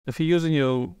If you're using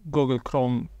your Google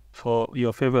Chrome for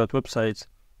your favorite websites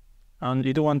and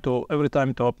you don't want to every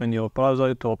time to open your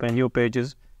browser to open new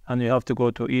pages, and you have to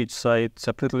go to each site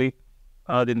separately,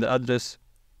 adding the address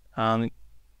and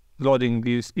loading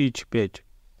each page.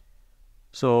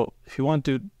 So if you want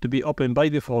to be open by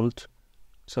default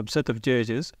subset of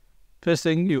pages, first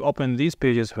thing you open these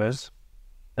pages first.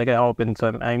 Like I opened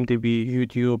some IMDb,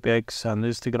 YouTube, X, and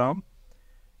Instagram.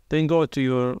 Then go to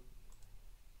your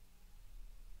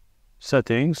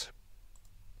settings,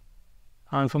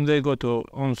 and from there go to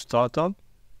on startup.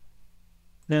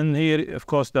 Then here, of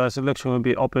course, the selection will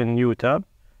be open new tab.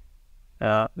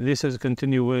 This is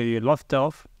continue where you left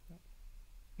off,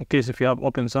 in case if you have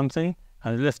opened something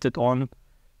and left it on.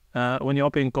 When you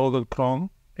open Google Chrome,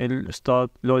 it'll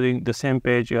start loading the same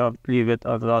page you have leave it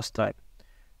at the last time.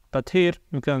 But here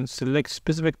you can select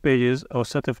specific pages or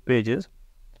set of pages.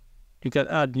 You can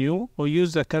add new or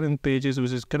use the current pages,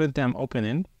 which is currently I'm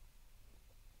opening.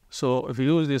 So if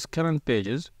you use these current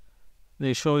pages,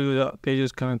 they show you the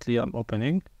pages currently I'm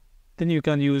opening. Then you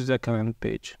can use the current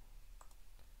page.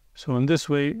 So in this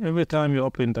way, every time you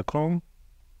open the Chrome,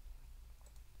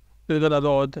 you're gonna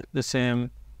load the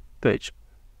same page.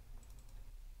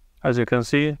 As you can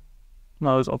see,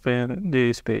 now it's opening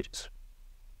these pages.